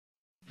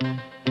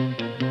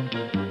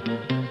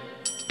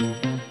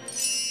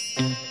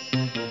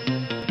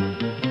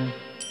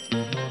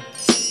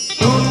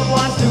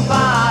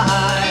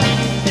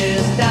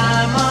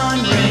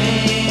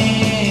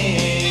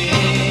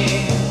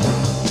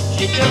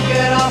took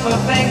it off her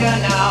finger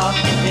now,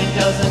 it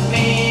doesn't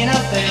mean a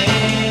thing.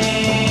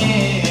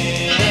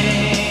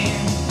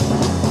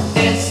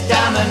 This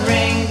diamond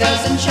ring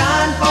doesn't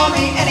shine for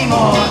me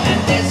anymore,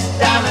 and this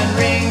diamond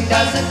ring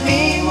doesn't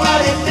mean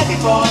what it did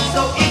before.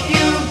 So if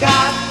you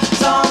got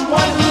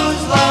someone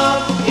whose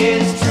love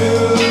is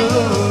true,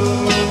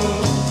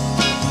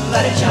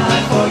 let it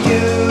shine for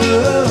you.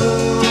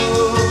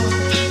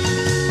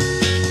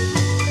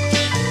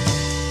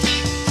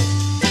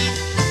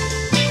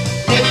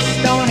 This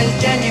stone is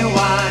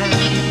genuine,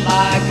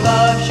 like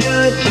love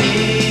should be.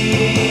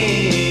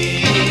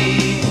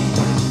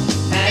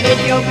 And if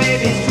your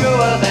baby's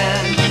truer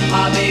than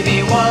my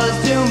baby was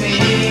to me,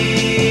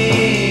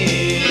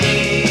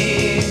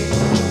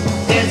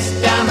 this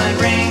diamond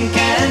ring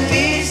can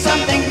be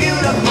something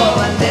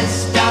beautiful, and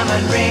this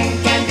diamond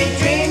ring can be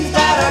dreams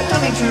that are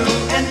coming true.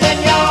 And then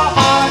your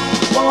heart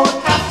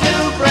won't have to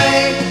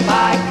break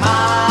like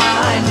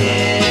mine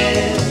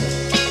did,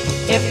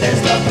 if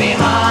there's love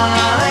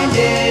behind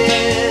it.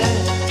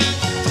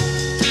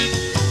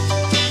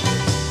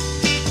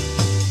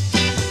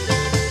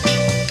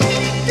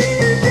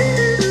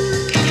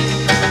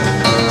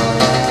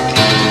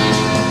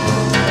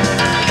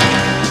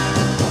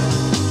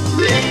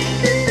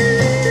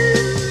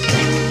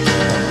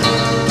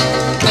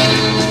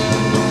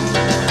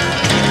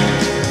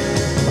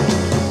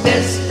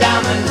 This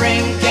diamond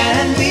ring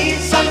can be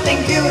something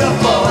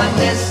beautiful, and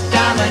this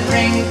diamond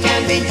ring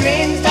can be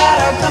dreams that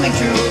are coming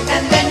true.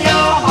 And then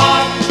your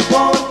heart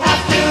won't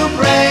have to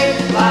break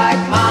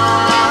like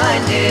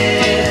mine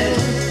did,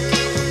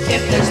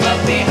 if there's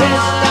love behind it.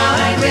 This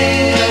diamond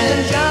ring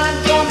doesn't shine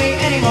for me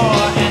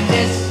anymore, and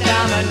this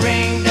diamond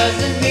ring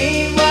doesn't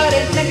mean what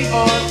it meant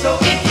before. So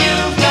if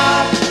you've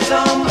got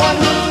someone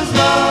whose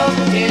love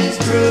is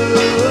true,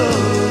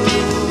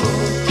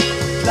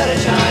 let it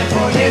shine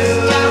for you.